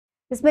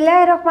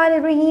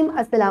Bismillahirrahmanirrahim.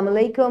 Assalamu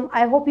alaikum.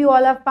 I hope you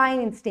all are fine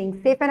and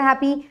staying safe and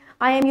happy.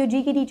 I am your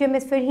GK teacher,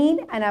 Ms. Farheen,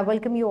 and I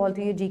welcome you all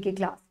to your GK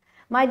class.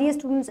 My dear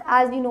students,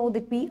 as you know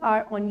that we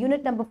are on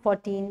unit number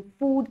 14,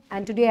 food,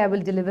 and today I will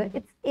deliver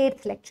its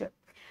 8th lecture.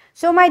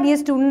 So my dear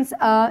students,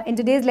 in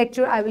today's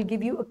lecture, I will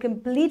give you a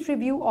complete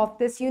review of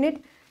this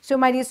unit. So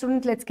my dear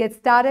students, let's get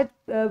started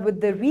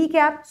with the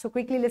recap. So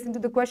quickly listen to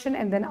the question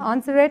and then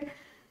answer it.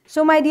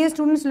 So my dear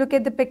students, look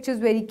at the pictures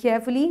very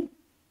carefully.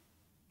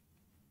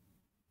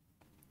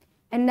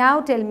 And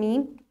now tell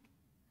me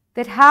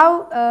that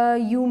how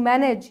you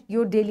manage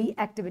your daily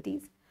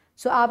activities.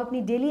 So आप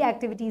अपनी daily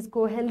activities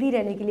को healthy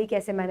रहने के लिए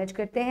कैसे manage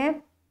करते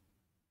हैं?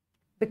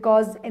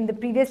 Because in the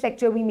previous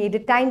lecture we made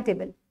a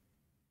timetable.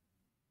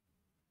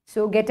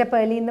 So get up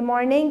early in the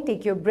morning,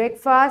 take your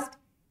breakfast,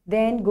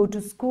 then go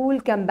to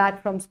school, come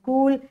back from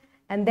school,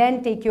 and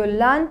then take your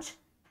lunch,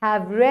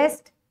 have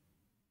rest,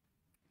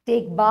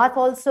 take bath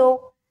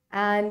also,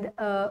 and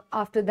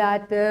after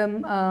that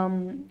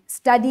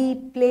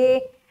study,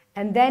 play,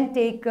 and then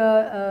take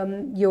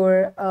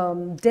your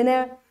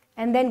dinner,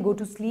 and then go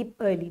to sleep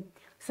early.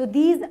 So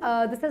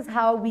this is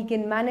how we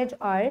can manage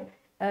our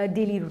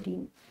daily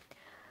routine.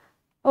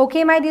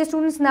 Okay, my dear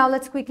students, now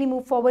let's quickly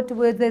move forward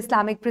towards the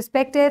Islamic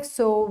perspective.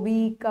 So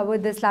we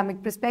covered the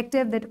Islamic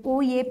perspective that,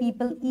 oh yeah,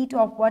 people eat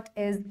of what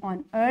is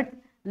on earth,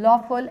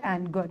 lawful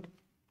and good.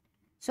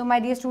 So my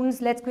dear students,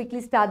 let's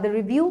quickly start the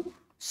review.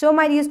 So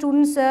my dear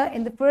students,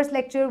 in the first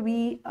lecture,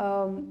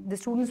 the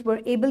students were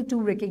able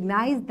to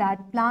recognize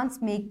that plants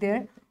make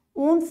their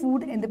own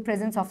food in the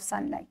presence of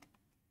sunlight.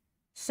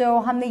 So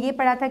हमने ये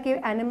पढ़ा था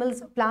कि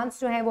animals, plants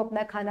जो हैं वो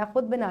अपना खाना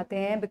खुद बनाते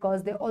हैं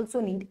because they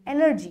also need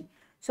energy.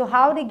 So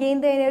how they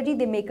gain the energy?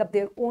 They make up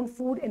their own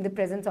food in the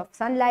presence of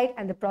sunlight,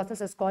 and the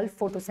process is called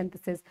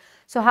photosynthesis.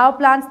 So how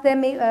plants they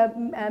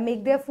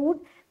make their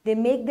food? They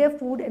make their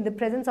food in the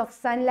presence of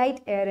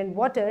sunlight, air and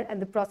water,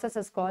 and the process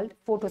is called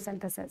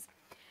photosynthesis.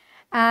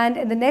 And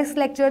in the next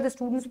lecture, the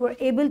students were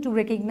able to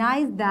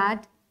recognize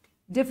that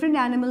different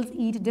animals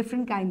eat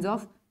different kinds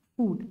of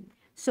food.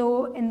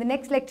 So in the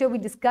next lecture, we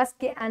discussed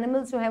that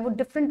animals जो हैं वो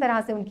different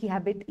तरह से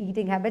उनकी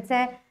eating habits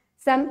हैं.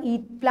 Some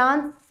eat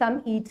plants,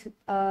 some eat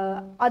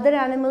other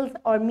animals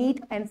or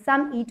meat, and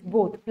some eat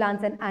both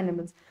plants and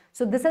animals.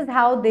 So this is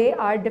how they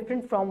are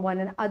different from one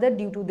another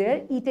due to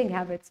their eating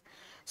habits.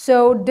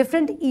 So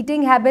different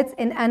eating habits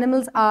in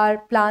animals are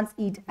plants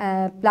eat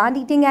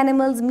plant-eating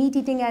animals,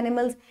 meat-eating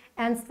animals,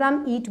 and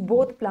some eat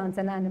both plants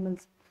and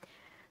animals.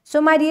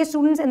 So my dear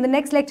students, in the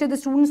next lecture, the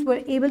students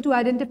were able to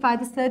identify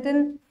the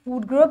certain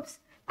food groups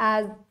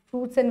as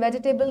fruits and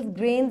vegetables,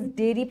 grains,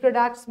 dairy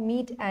products,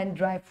 meat, and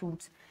dry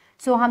fruits.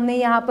 So हमने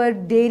यहाँ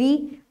पर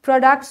dairy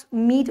products,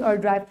 meat और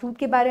dry fruit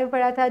के बारे में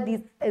पढ़ा था.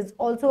 This is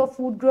also a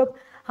food group.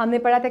 हमने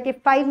पढ़ा था कि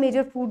 5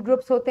 major food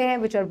groups होते हैं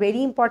which are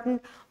very important,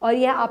 और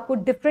यह आपको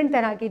different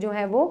तरह के जो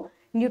है वो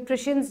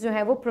nutritions जो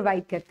है वो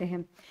provide करते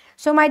हैं.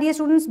 So my dear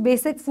students,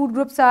 basic food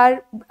groups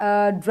are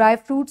dry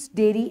fruits,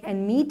 dairy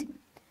and meat.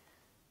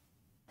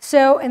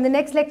 So in the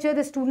next lecture,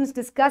 the students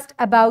discussed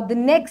about the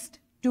next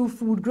 2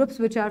 food groups,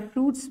 which are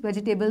fruits,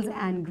 vegetables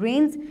and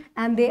grains,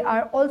 and they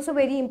are also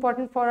very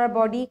important for our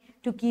body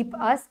to keep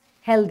us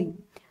healthy.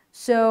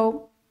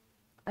 So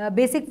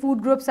basic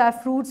food groups are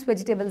fruits,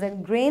 vegetables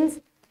and grains.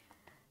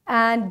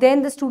 And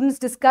then the students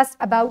discussed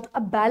about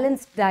a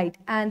balanced diet,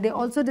 and they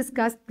also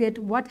discussed that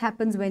what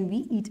happens when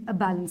we eat a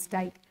balanced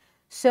diet.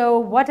 So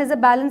what is a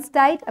balanced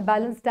diet? A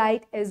balanced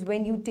diet is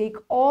when you take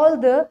all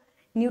the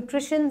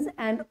nutritions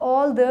and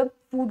all the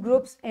food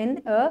groups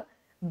in a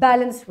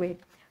balanced way.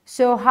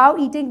 So how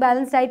eating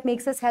balanced diet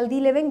makes us healthy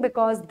living?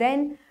 Because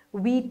then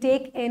we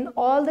take in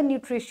all the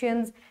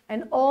nutritions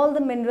and all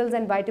the minerals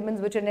and vitamins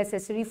which are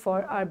necessary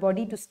for our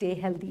body to stay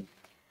healthy.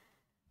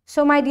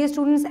 So my dear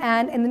students,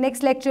 and in the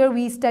next lecture,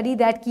 we study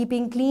that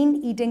keeping clean,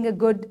 eating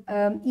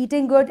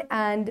good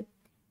and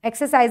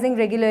exercising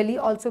regularly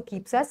also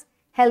keeps us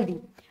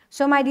healthy.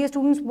 So my dear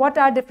students, what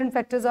are different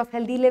factors of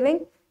healthy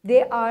living?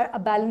 They are a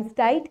balanced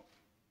diet,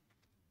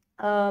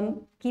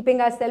 keeping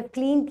ourselves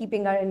clean,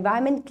 keeping our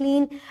environment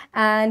clean,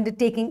 and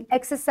taking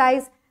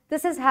exercise.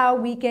 This is how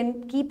we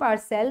can keep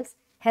ourselves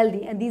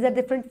healthy, and these are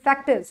different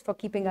factors for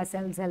keeping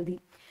ourselves healthy.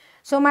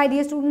 So my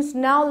dear students,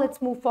 now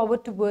let's move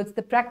forward towards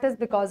the practice,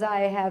 because I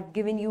have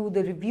given you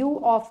the review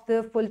of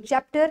the full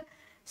chapter.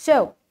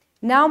 So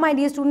now my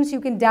dear students, you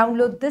can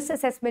download this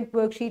assessment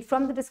worksheet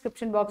from the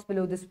description box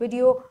below this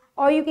video,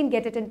 or you can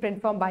get it in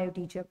print from Bio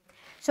Teacher.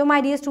 So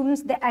my dear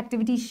students, the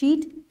activity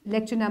sheet,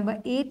 lecture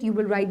number 8, you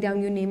will write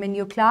down your name and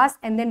your class,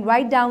 and then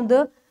write down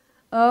the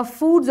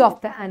foods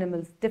of the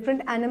animals.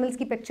 Different animals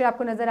की picture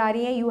आपको नजर आ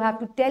रही है. You have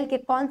to tell कि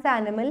कौन सा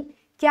animal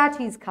क्या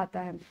चीज खाता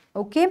है.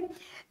 Okay?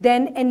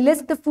 Then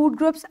enlist the food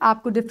groups.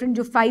 आपको different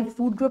जो 5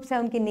 food groups हैं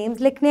उनके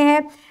names लिखने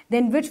हैं.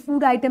 Then which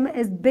food item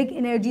is big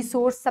energy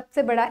source?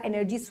 सबसे बड़ा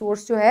energy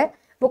source जो है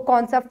वो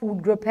कौन सा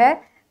food group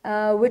है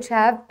which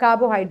have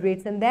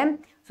carbohydrates in them.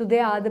 So they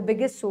are the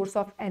biggest source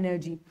of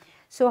energy.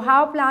 So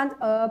how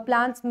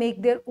plants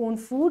make their own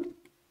food?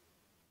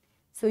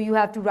 So you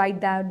have to write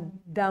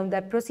down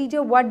that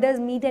procedure. What does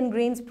meat and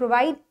grains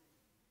provide?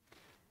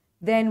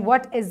 Then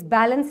what is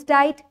balanced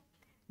diet?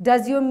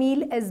 Does your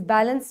meal is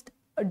balanced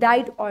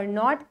diet or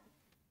not?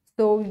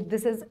 So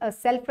this is a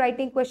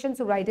self-writing question,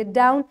 so write it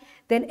down.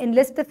 Then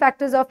enlist the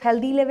factors of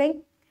healthy living.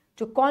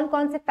 जो कौन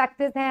कौन से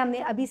factors हैं हमने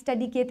अभी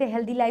study किए थे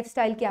healthy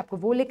lifestyle के, आपको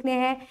वो लिखने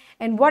हैं.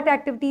 And what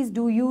activities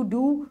do you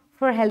do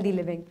for healthy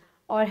living,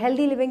 और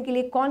हेल्दी लिविंग के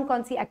लिए कौन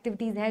कौन सी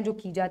एक्टिविटीज हैं जो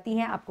की जाती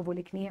हैं, आपको वो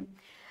लिखनी है.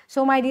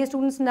 So my dear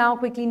students, now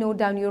quickly note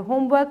down your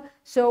homework.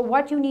 So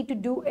what you need to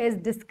do is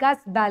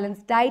discuss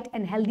balanced diet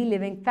and healthy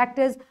living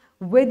factors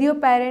with your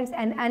parents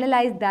and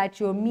analyze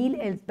that your meal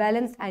is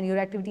balanced and your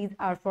activities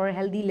are for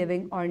healthy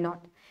living or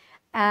not.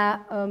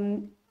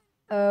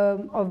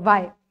 Or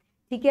why.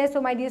 ठीक है.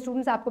 So my dear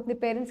students, आपको अपने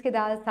parents के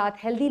साथ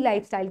healthy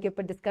lifestyle के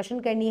ऊपर discussion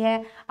करनी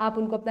है. आप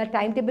उनको अपना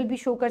टाइम टेबल भी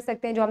शो कर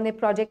सकते हैं जो हमने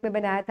प्रोजेक्ट में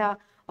बनाया था,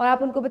 और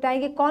आप उनको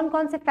बताएंगे कौन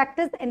कौन से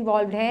फैक्टर्स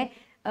इन्वॉल्व हैं,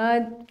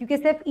 क्योंकि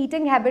सिर्फ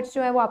ईटिंग हैबिट्स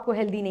जो है वो आपको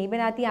हेल्दी नहीं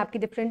बनाती हैं. आपकी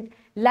डिफरेंट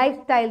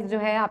लाइफस्टाइल्स जो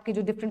है, आपके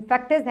जो डिफरेंट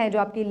फैक्टर्स हैं जो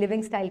आपकी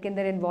लिविंग स्टाइल के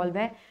अंदर इन्वॉल्व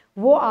हैं,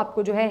 वो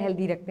आपको जो है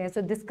हेल्दी रखते हैं.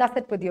 सो discuss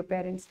it with your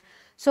parents.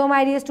 So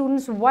my dear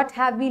students, what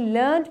have we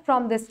learned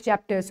from this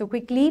chapter? So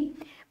quickly,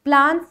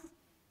 plants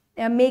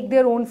make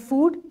their own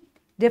food,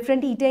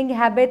 different eating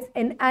habits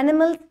in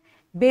animals,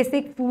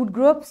 basic food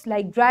groups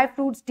like dry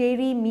fruits,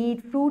 dairy,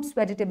 meat, fruits,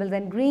 vegetables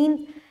and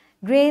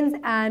grains,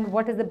 and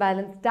what is the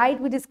balanced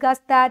diet, we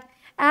discussed that.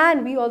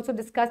 And we also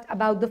discussed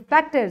about the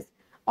factors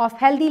of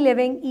healthy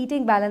living,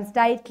 eating balanced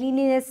diet,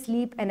 cleanliness,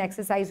 sleep and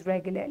exercise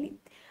regularly.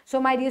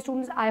 So my dear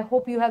students, I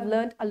hope you have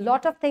learned a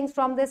lot of things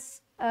from this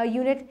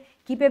unit.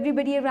 Keep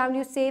everybody around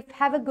you safe.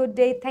 Have a good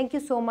day. Thank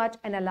you so much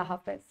and Allah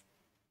Hafiz.